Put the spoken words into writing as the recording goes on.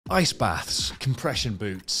Ice baths, compression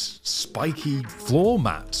boots, spiky floor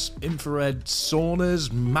mats, infrared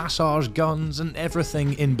saunas, massage guns, and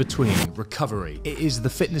everything in between. Recovery. It is the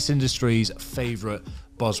fitness industry's favorite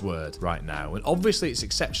buzzword right now, and obviously it's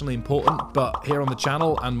exceptionally important, but here on the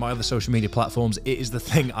channel and my other social media platforms, it is the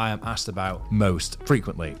thing I am asked about most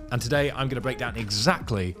frequently. And today I'm going to break down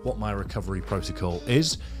exactly what my recovery protocol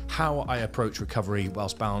is, how I approach recovery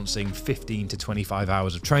whilst balancing 15 to 25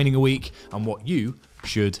 hours of training a week, and what you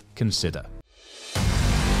should consider.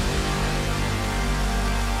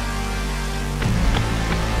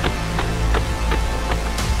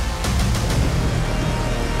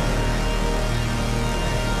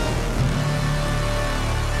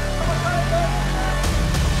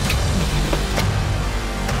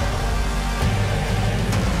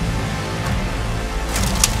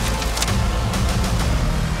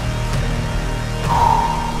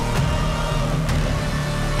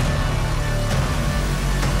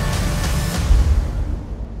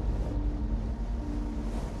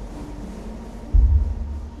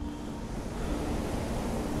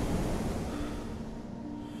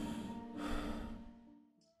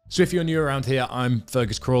 So if you're new around here, I'm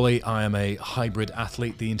Fergus Crawley. I am a hybrid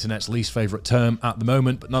athlete, the internet's least favorite term at the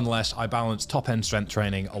moment, but nonetheless, I balance top-end strength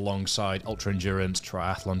training alongside ultra-endurance,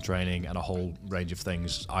 triathlon training, and a whole range of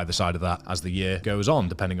things either side of that as the year goes on,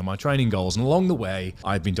 depending on my training goals. And along the way,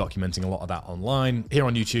 I've been documenting a lot of that online, here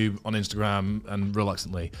on YouTube, on Instagram, and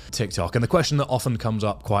reluctantly TikTok. And the question that often comes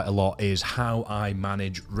up quite a lot is how I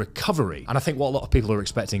manage recovery. And I think what a lot of people are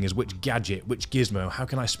expecting is which gadget, which gizmo, how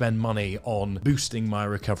can I spend money on boosting my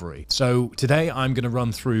recovery? So today I'm going to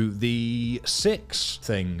run through the 6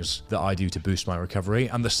 things that I do to boost my recovery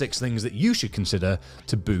and the 6 things that you should consider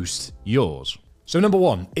to boost yours. So number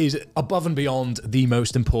 1 is above and beyond the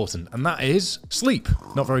most important, and that is sleep.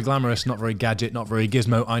 Not very glamorous, not very gadget, not very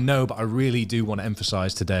gizmo, I know, but I really do want to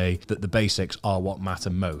emphasize today that the basics are what matter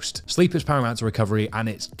most. Sleep is paramount to recovery, and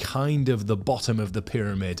it's kind of the bottom of the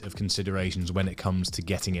pyramid of considerations when it comes to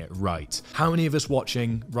getting it right. How many of us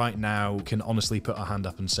watching right now can honestly put our hand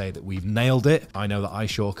up and say that we've nailed it? I know that I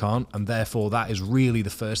sure can't, and therefore that is really the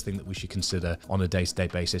first thing that we should consider on a day-to-day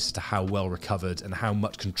basis as to how well recovered and how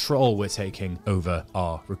much control we're taking over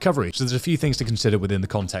our recovery. So there's a few things to consider within the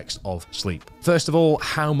context of sleep. First of all,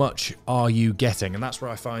 how much are you getting? And that's where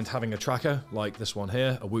I find having a tracker like this one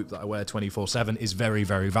here, a Whoop that I wear 24/7, is very,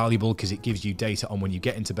 very valuable because it gives you data on when you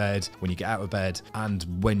get into bed, when you get out of bed, and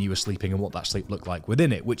when you were sleeping and what that sleep looked like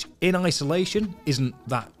within it, which in isolation isn't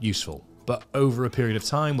that useful. But over a period of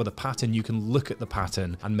time with a pattern, you can look at the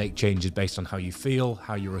pattern and make changes based on how you feel,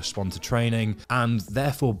 how you respond to training, and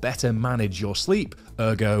therefore better manage your sleep,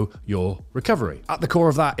 ergo your recovery. At the core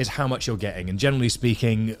of that is how much you're getting. And generally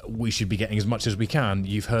speaking, we should be getting as much as we can.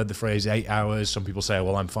 You've heard the phrase 8 hours. Some people say,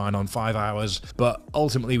 well, I'm fine on 5 hours. But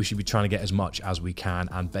ultimately, we should be trying to get as much as we can.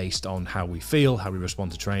 And based on how we feel, how we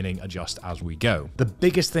respond to training, adjust as we go. The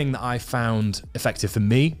biggest thing that I found effective for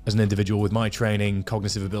me as an individual with my training,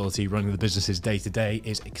 cognitive ability, running the businesses day to day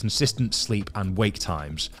is consistent sleep and wake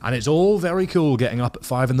times. And it's all very cool getting up at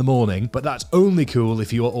 5 in the morning, but that's only cool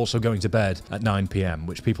if you are also going to bed at 9 p.m,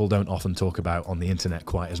 which people don't often talk about on the internet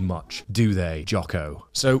quite as much, do they, Jocko?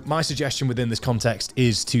 So my suggestion within this context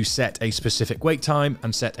is to set a specific wake time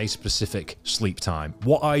and set a specific sleep time.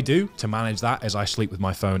 What I do to manage that is I sleep with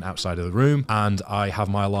my phone outside of the room, and I have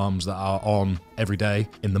my alarms that are on every day.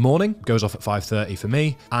 In the morning, goes off at 5:30 for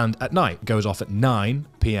me, and at night goes off at 9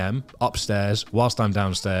 p.m. upstairs whilst I'm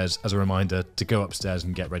downstairs as a reminder to go upstairs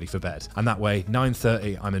and get ready for bed. And that way,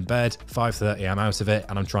 9:30 I'm in bed, 5:30 I'm out of it,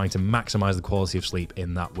 and I'm trying to maximize the quality of sleep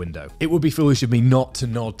in that window. It would be foolish of me not to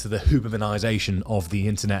nod to the Hubermanization of the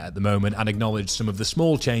internet at the moment and acknowledge some of the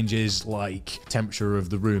small changes like temperature of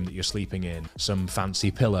the room that you're sleeping in, some fancy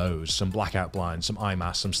pillows, some blackout blinds, some eye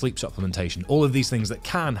masks, some sleep supplementation, all of these things that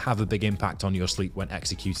can have a big impact on your sleep when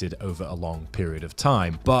executed over a long period of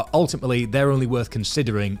time. But ultimately, they're only worth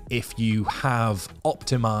considering if you have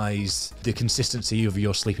optimized the consistency of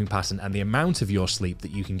your sleeping pattern and the amount of your sleep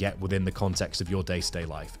that you can get within the context of your day-to-day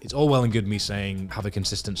life. It's all well and good me saying have a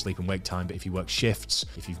consistent sleep and wake time, but if you work shifts,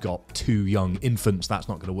 if you've got 2 young infants, that's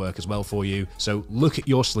not going to work as well for you. So look at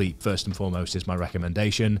your sleep first and foremost is my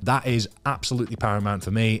recommendation. That is absolutely paramount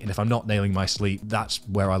for me, and if I'm not nailing my sleep, that's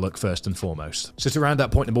where I look first and foremost. So to round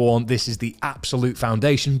out point number 1, this is the absolute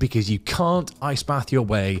foundation because you can't ice bath your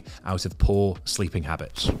way out of poor sleeping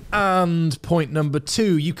habits. And point number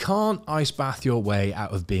 2, you can't ice bath your way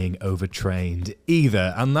out of being overtrained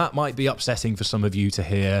either. And that might be upsetting for some of you to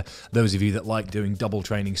hear, those of you that like doing double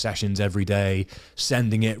training sessions every day,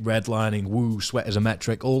 sending it, redlining, woo, sweat as a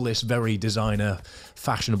metric, all this very designer,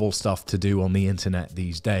 fashionable stuff to do on the internet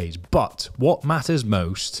these days. But what matters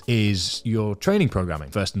most is your training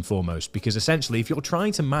programming, first and foremost, because essentially if you're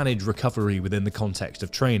trying to manage recovery within the context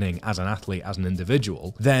of training as an athlete, as an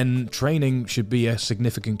individual, then training should be a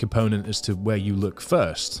significant component as to where you look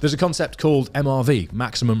first. There's a concept called MRV,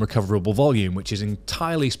 maximum recoverable volume, which is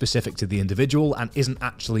entirely specific to the individual and isn't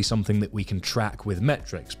actually something that we can track with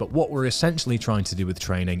metrics. But what we're essentially trying to do with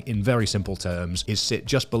training, in very simple terms, is sit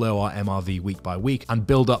just below our MRV week by week and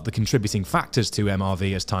build up the contributing factors to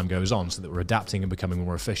MRV as time goes on so that we're adapting and becoming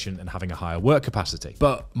more efficient and having a higher work capacity.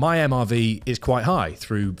 But my MRV is quite high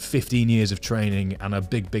through 15 years of training and a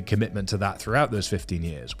big commitment to that throughout those 15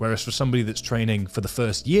 years. Whereas for somebody that's training for the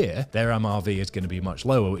first year, their MRV is going to be much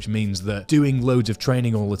lower, which means that doing loads of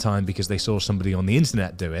training all the time because they saw somebody on the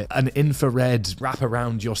internet do it, an infrared wrap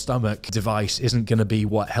around your stomach device isn't going to be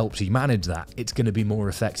what helps you manage that. It's going to be more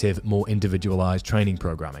effective, more individualized training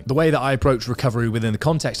programming. The way that I approach recovery within the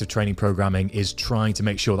context of training programming is trying to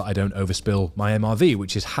make sure that I don't overspill my MRV,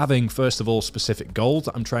 which is having, first of all, specific goals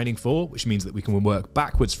that I'm training for, which means that we can work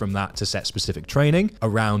backwards from that to set specific training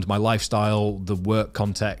around my lifestyle, the work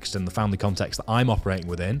context, and the family context that I'm operating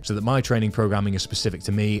within, so that my training programming is specific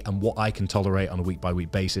to me and what I can tolerate on a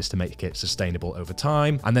week-by-week basis to make it sustainable over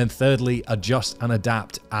time. And then thirdly, adjust and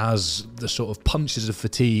adapt as the sort of punches of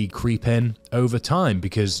fatigue creep in over time,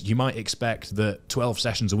 because you might expect that 12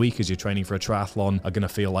 sessions a week as you're training for a triathlon are going to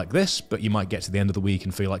feel like this, but you might get to the end of the week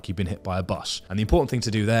and feel like you've been hit by a bus. And the important thing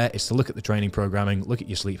to do there is to look at the training programming, look at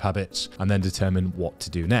your sleep habits, and then determine what to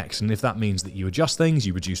do next. And if that means that you adjust things,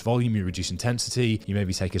 you reduce volume, you reduce intensity, you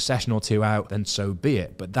maybe take a session or two out, then so be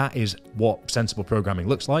it. But that is what sensible programming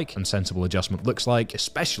looks like and sensible adjustment looks like,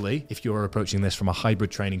 especially if you're approaching this from a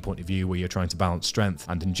hybrid training point of view where you're trying to balance strength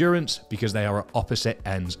and endurance, because they are at opposite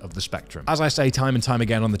ends of the spectrum. As I say time and time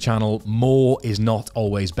again on the channel, more is not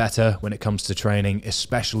always better when it comes to training,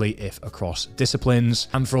 especially if across disciplines.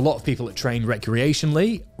 And for a lot of people that train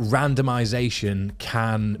recreationally, randomization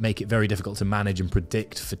can make it very difficult to manage and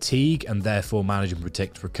predict fatigue and therefore manage and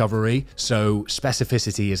predict recovery. So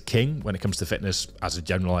specificity is king when it comes to fitness as a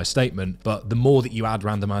generalized statement, but the more that you add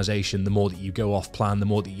randomization, the more that you go off plan, the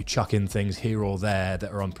more that you chuck in things here or there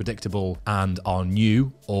that are unpredictable and are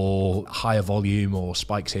new or higher volume or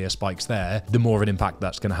spikes here, spikes there, the more of an impact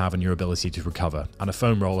that's going to have on your ability to recover. And a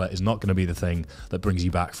foam roller is not going to be the thing that brings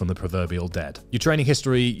you back from the proverbial dead. Your training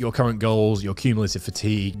history, your current goals, your cumulative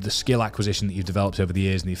fatigue, the skill acquisition that you've developed over the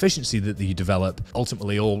years and the efficiency that you develop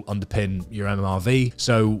ultimately all underpin your MRV.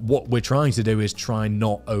 So what we're trying to do is try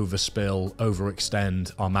not overspill,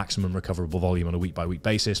 overextend our maximum recoverable volume on a week-by-week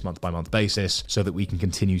basis, month-by-month basis, so that we can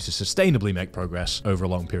continue to sustainably make progress over a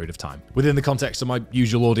long period of time. Within the context of my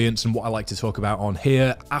usual audience and what I like to talk about on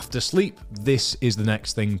here, after sleep, this is the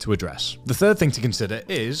next thing to address. The third thing to consider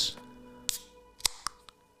is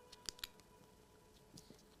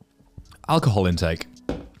alcohol intake.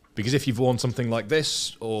 Because if you've worn something like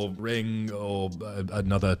this, or Ring, or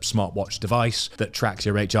another smartwatch device that tracks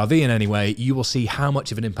your HRV in any way, you will see how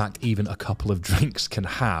much of an impact even a couple of drinks can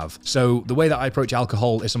have. So the way that I approach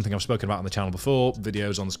alcohol is something I've spoken about on the channel before.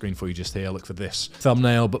 Videos on the screen for you just here. Look for this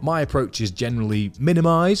thumbnail. But my approach is generally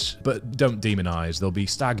minimize, but don't demonize. There'll be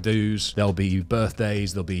stag do's, there'll be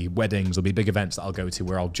birthdays, there'll be weddings, there'll be big events that I'll go to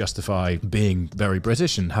where I'll justify being very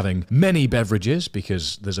British and having many beverages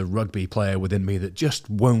because there's a rugby player within me that just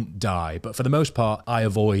won't die. But for the most part, I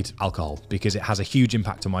avoid alcohol because it has a huge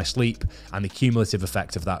impact on my sleep, and the cumulative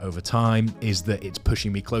effect of that over time is that it's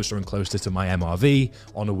pushing me closer and closer to my MRV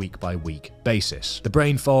on a week-by-week basis. The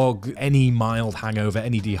brain fog, any mild hangover,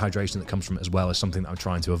 any dehydration that comes from it as well is something that I'm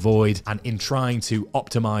trying to avoid. And in trying to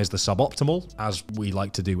optimize the suboptimal, as we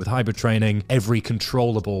like to do with hybrid training, every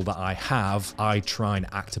controllable that I have, I try and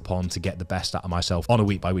act upon to get the best out of myself on a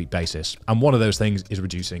week-by-week basis. And one of those things is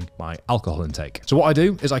reducing my alcohol intake. So what I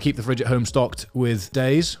do is I keep the fridge at home stocked with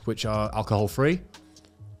days which are alcohol-free.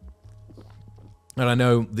 And I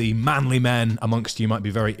know the manly men amongst you might be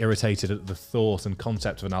very irritated at the thought and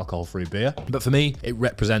concept of an alcohol-free beer. But for me, it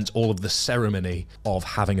represents all of the ceremony of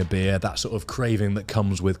having a beer, that sort of craving that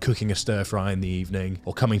comes with cooking a stir-fry in the evening,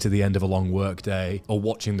 or coming to the end of a long work day, or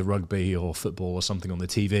watching the rugby or football or something on the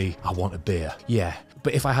TV. I want a beer. Yeah.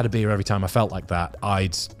 But if I had a beer every time I felt like that,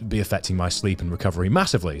 I'd be affecting my sleep and recovery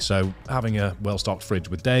massively. So having a well-stocked fridge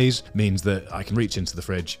with days means that I can reach into the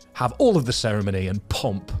fridge, have all of the ceremony and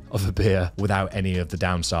pomp of a beer without any of the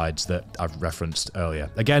downsides that I've referenced earlier.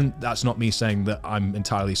 Again, that's not me saying that I'm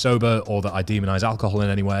entirely sober or that I demonize alcohol in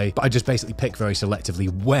any way, but I just basically pick very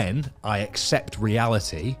selectively when I accept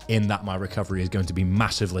reality in that my recovery is going to be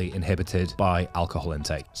massively inhibited by alcohol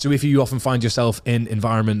intake. So if you often find yourself in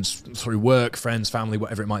environments through work, friends, family,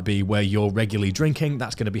 whatever it might be, where you're regularly drinking,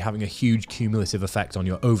 that's going to be having a huge cumulative effect on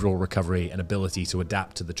your overall recovery and ability to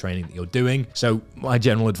adapt to the training that you're doing. So my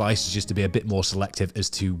general advice is just to be a bit more selective as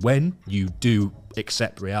to when you do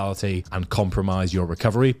accept reality and compromise your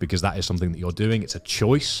recovery, because that is something that you're doing. It's a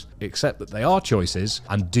choice. Accept that they are choices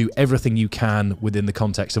and do everything you can within the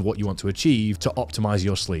context of what you want to achieve to optimize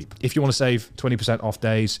your sleep. If you want to save 20% off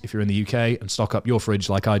days, if you're in the UK, and stock up your fridge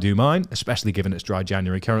like I do mine, especially given it's dry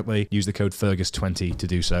January currently, use the code Fergus20 to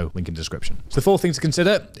do so. Link in description. So the fourth thing to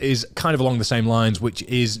consider is kind of along the same lines, which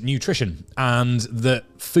is nutrition, and that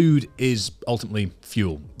food is ultimately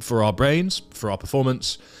fuel for our brains, for our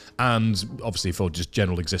performance, and obviously for just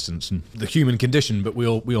general existence and the human condition, but we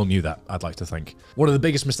all knew that, I'd like to think. One of the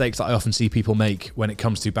biggest mistakes that I often see people make when it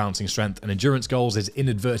comes to balancing strength and endurance goals is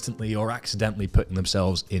inadvertently or accidentally putting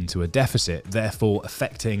themselves into a deficit, therefore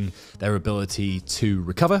affecting their ability to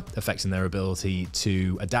recover, affecting their ability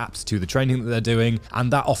to adapt to the training that they're doing.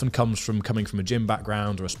 And that often comes from coming from a gym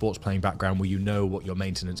background or a sports playing background where you know what your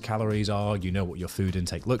maintenance calories are, you know what your food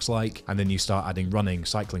intake looks like, and then you start adding running,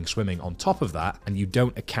 cycling, swimming on top of that, and you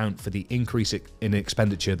don't account for the increase in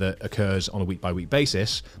expenditure that occurs on a week-by-week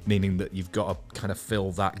basis, meaning that you've got to kind of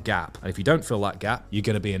fill that gap. And if you don't fill that gap, you're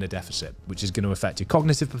going to be in a deficit, which is going to affect your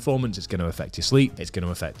cognitive performance, it's going to affect your sleep, it's going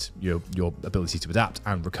to affect your ability to adapt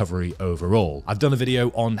and recovery overall. I've done a video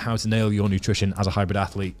on how to nail your nutrition as a hybrid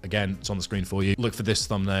athlete. Again, it's on the screen for you. Look for this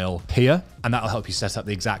thumbnail here, and that'll help you set up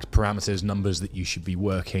the exact parameters, numbers that you should be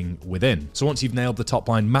working within. So once you've nailed the top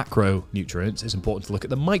line macronutrients, it's important to look at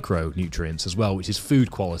the micronutrients as well, which is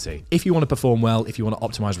food quality. If you want to perform well, if you want to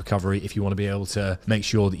optimize recovery, if you want to be able to make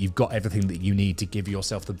sure that you've got everything that you need to give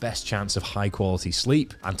yourself the best chance of high quality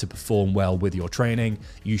sleep and to perform well with your training,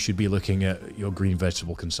 you should be looking at your green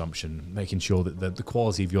vegetable consumption, making sure that the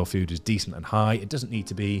quality of your food is decent and high. It doesn't need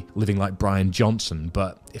to be living like Brian Johnson,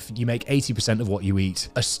 but if you make 80% of what you eat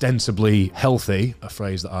ostensibly healthy, a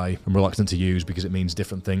phrase that I am reluctant to use because it means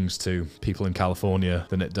different things to people in California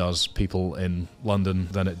than it does people in London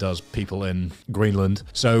than it does people in Greenland.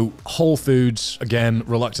 So whole foods, again,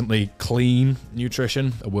 reluctantly clean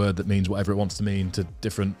nutrition, a word that means whatever it wants to mean to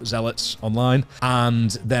different zealots online.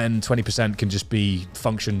 And then 20% can just be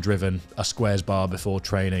function driven, a squares bar before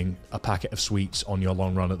training, a packet of sweets on your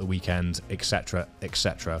long run at the weekend, etc.,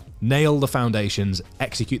 etc. Nail the foundations,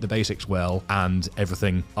 execute the basics well, and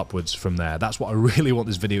everything upwards from there. That's what I really want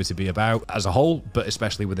this video to be about as a whole, but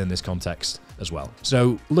especially within this context as well.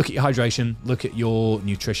 So look at your hydration, look at your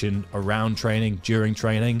nutrition around training, during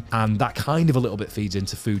training, and that kind of a little bit feeds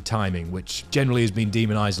into food timing, which generally has been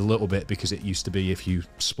demonized a little bit because it used to be if you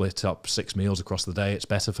split up 6 meals across the day, it's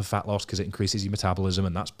better for fat loss because it increases your metabolism,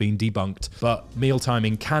 and that's been debunked. But meal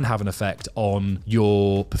timing can have an effect on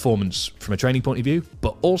your performance from a training point of view,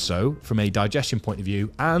 but also from a digestion point of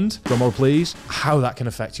view, and, drumroll please, how that can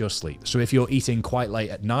affect your sleep. So if you're eating quite late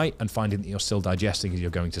at night and finding that you're still digesting as you're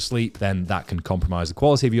going to sleep, then that can compromise the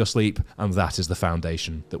quality of your sleep, and that is the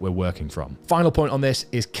foundation that we're working from. Final point on this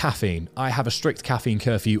is caffeine. I have a strict caffeine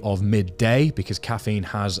curfew of midday because caffeine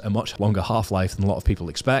has a much longer half-life than a lot of people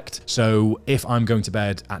expect. So if I'm going to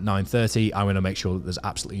bed at 9:30, I want to make sure that there's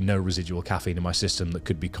absolutely no residual caffeine in my system that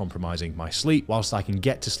could be compromising my sleep, whilst I can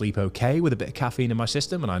get to sleep okay with a bit of caffeine in my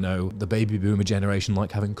system. And I know the baby boomer generation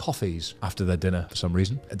like having coffees after their dinner for some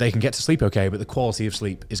reason. They can get to sleep okay, but the quality of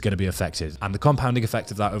sleep is going to be affected. And the compounding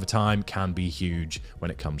effect of that over time can be huge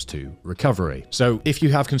when it comes to recovery. So if you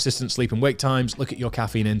have consistent sleep and wake times, look at your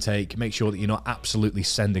caffeine intake, make sure that you're not absolutely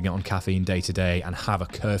sending it on caffeine day to day, and have a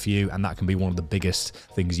curfew. And that can be one of the biggest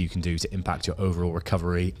things you can do to impact your overall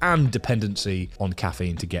recovery and dependency on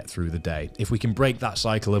caffeine to get through the day. If we can break that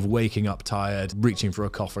cycle of waking up tired, reaching for a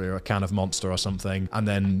coffee or a can of Monster or something, and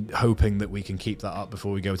then hoping that we can keep that up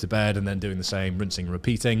before we go to bed, and then doing the same, rinsing and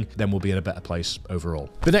repeating, then we'll be in a better place overall.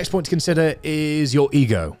 The next point to consider is your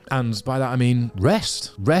ego. And by that I mean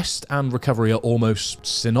rest. Rest and recovery are almost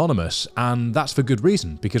synonymous, and that's for good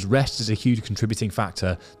reason, because rest is a huge contributing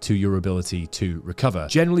factor to your ability to recover.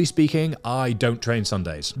 Generally speaking, I don't train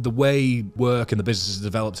Sundays. The way work and the business has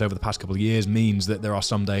developed over the past couple of years means that there are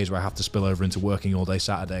some days where I have to spill over into working all day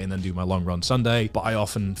Saturday and then do my long run Sunday, but I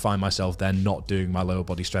often find myself then not doing my lower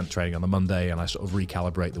body strength training on the Monday, and I sort of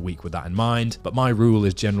recalibrate the week with that in mind. But my rule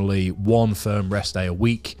is generally one firm rest day a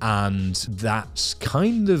week, and that's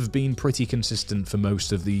kind of been pretty consistent for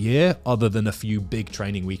most of the year, other than a few big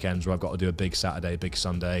training weekends where I've got to do a big Saturday, big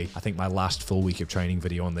Sunday. I think my last full week of training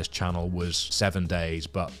video on this channel was 7 days,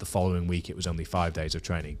 but the following week it was only 5 days of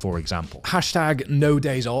training, for example. Hashtag no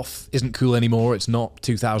days off isn't cool anymore. It's not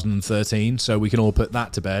 2013, so we can all put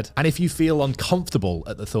that to bed. And if you feel uncomfortable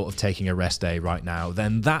at the thought of taking a rest day right now,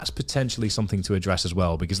 then that's potentially something to address as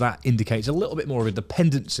well, because that indicates a little bit more of a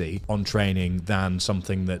dependency on training than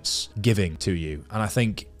something that's giving to you. And I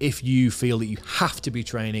think if you feel that you have to be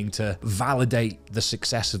training to validate the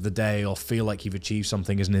success of the day or feel like you've achieved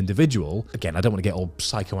something as an individual, again, I don't want to get all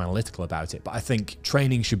psychoanalytical about it, but I think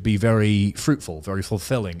training should be very fruitful, very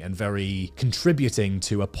fulfilling, and very contributing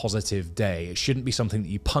to a positive day. It shouldn't be something that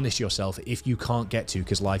you punish yourself if you can't get to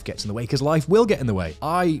because life gets in the way, because life will get in the way.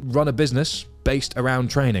 I run a business based around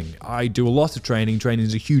training. I do a lot of training. Training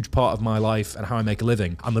is a huge part of my life and how I make a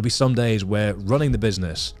living. And there'll be some days where running the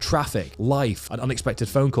business, traffic, life, an unexpected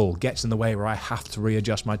phone call gets in the way where I have to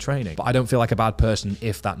readjust my training. But I don't feel like a bad person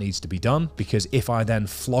if that needs to be done, because if I then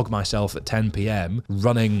flog myself at 10 p.m.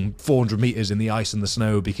 running 400 meters in the ice and the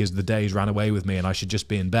snow because the days ran away with me and I should just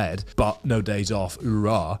be in bed, but no days off,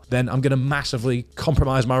 hoorah, then I'm going to massively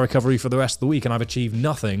compromise my recovery for the rest of the week, and I've achieved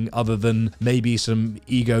nothing other than maybe some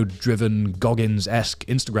ego-driven Goggins-esque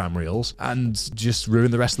Instagram reels and just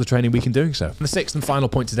ruin the rest of the training week in doing so. And the sixth and final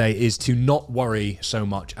point today is to not worry so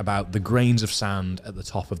much about the grains of sand at the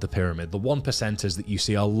top of the pyramid, the 1%ers that you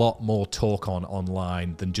see a lot more talk on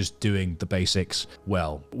online than just doing the basics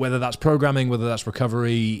well. Whether that's programming, whether that's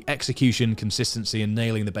recovery, execution, consistency, and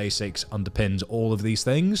nailing the basics underpins all of these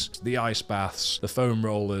things. The ice baths, the foam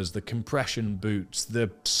rollers, the compression boots,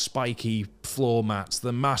 the spiky floor mats,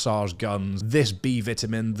 the massage guns, this B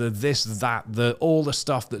vitamin, the this, that, all the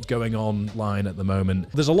stuff that's going online at the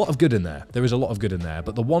moment. There's a lot of good in there. There is a lot of good in there,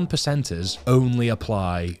 but the 1%ers only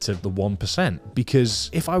apply to the 1%. Because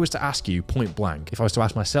if I was to ask you point blank, if I was to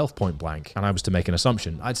ask myself point blank, and I was to make an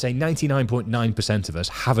assumption, I'd say 99.9% of us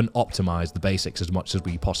haven't optimized the basics as much as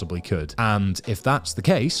we possibly could. And if that's the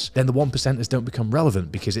case, then the 1%ers don't become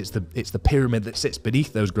relevant, because it's the pyramid that sits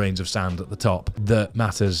beneath those grains of sand at the top that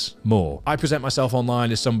matters more. I present myself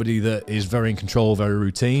online as somebody that is very in control, very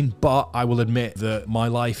routine, but I will admit that my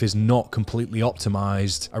life is not completely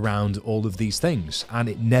optimized around all of these things, and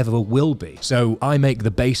it never will be. So I make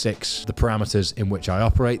the basics the parameters in which I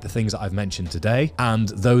operate, the things that I've mentioned today, and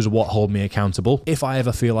those are what hold me accountable. If I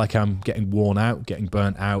ever feel like I'm getting worn out, getting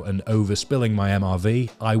burnt out, and overspilling my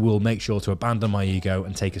MRV, I will make sure to abandon my ego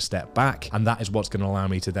and take a step back, and that is what's going to allow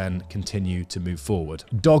me to then continue to move forward.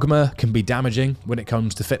 Dogma can be damaging when it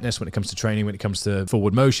comes to fitness, when it comes to training, when it comes to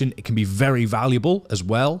forward motion. It can be very valuable as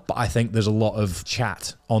well, but I think there's a lot of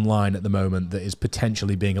chat online at the moment that is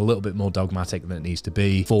potentially being a little bit more dogmatic than it needs to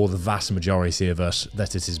be for the vast majority of us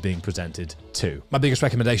that it is being presented to. My biggest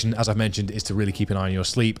recommendation, as I've mentioned, is to really keep an eye on your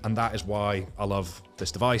sleep, and that is why I love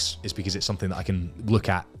this device, is because it's something that I can look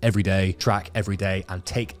at every day, track every day, and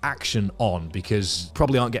take action on, because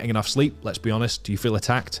probably aren't getting enough sleep, let's be honest. Do you feel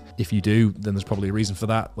attacked? If you do, then there's probably a reason for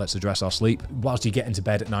that. Let's address our sleep. Whilst you get into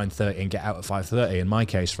bed at 9:30 and get out at 5:30, in my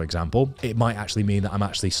case, for example, it might actually mean that I'm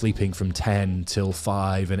actually sleeping from 10 till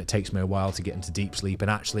 5, and it takes me a while to get into deep sleep, and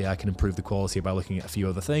actually I can improve the quality by looking at a few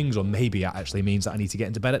other things, or maybe it actually means that I need to get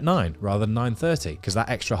into bed at 9 rather than 9:30, because that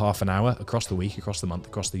extra half an hour across the week, across the month,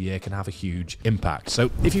 across the year can have a huge impact. So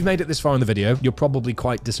if you've made it this far in the video, you're probably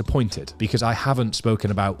quite disappointed, because I haven't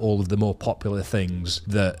spoken about all of the more popular things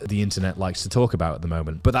that the internet likes to talk about at the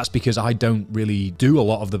moment. But that's because I don't really do a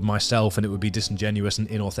lot of them myself, and it would be disingenuous and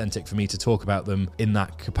inauthentic for me to talk about them in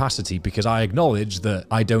that capacity, because I acknowledge that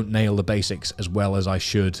I don't nail the basics as well as I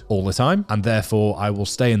should all the time, and therefore I will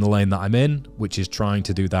stay in the lane that I'm in, which is trying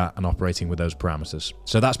to do that and operating with those parameters.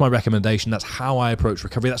 So that's my recommendation. That's how I approach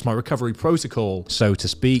recovery. That's my recovery protocol, so to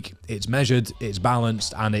speak. It's measured, it's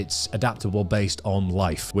balanced, and it's adaptable based on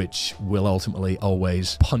life, which will ultimately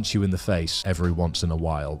always punch you in the face every once in a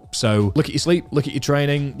while. So look at your sleep, look at your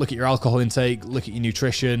training, look at your alcohol intake, look at your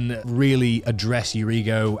nutrition, really address your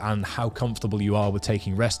ego and how comfortable you are with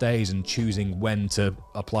taking rest days and choosing when to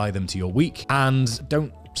apply them to your week. And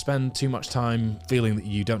don't spend too much time feeling that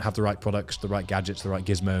you don't have the right products, the right gadgets, the right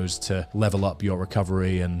gizmos to level up your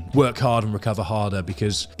recovery and work hard and recover harder,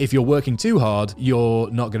 because if you're working too hard, you're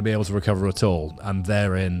not going to be able to recover at all, and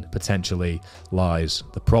therein potentially lies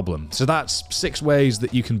the problem. So that's 6 ways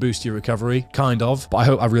that you can boost your recovery, kind of, but I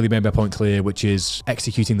hope I've really made my point clear, which is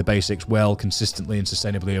executing the basics well, consistently and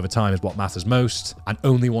sustainably over time is what matters most, and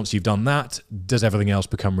only once you've done that does everything else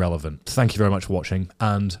become relevant. Thank you very much for watching,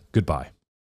 and goodbye.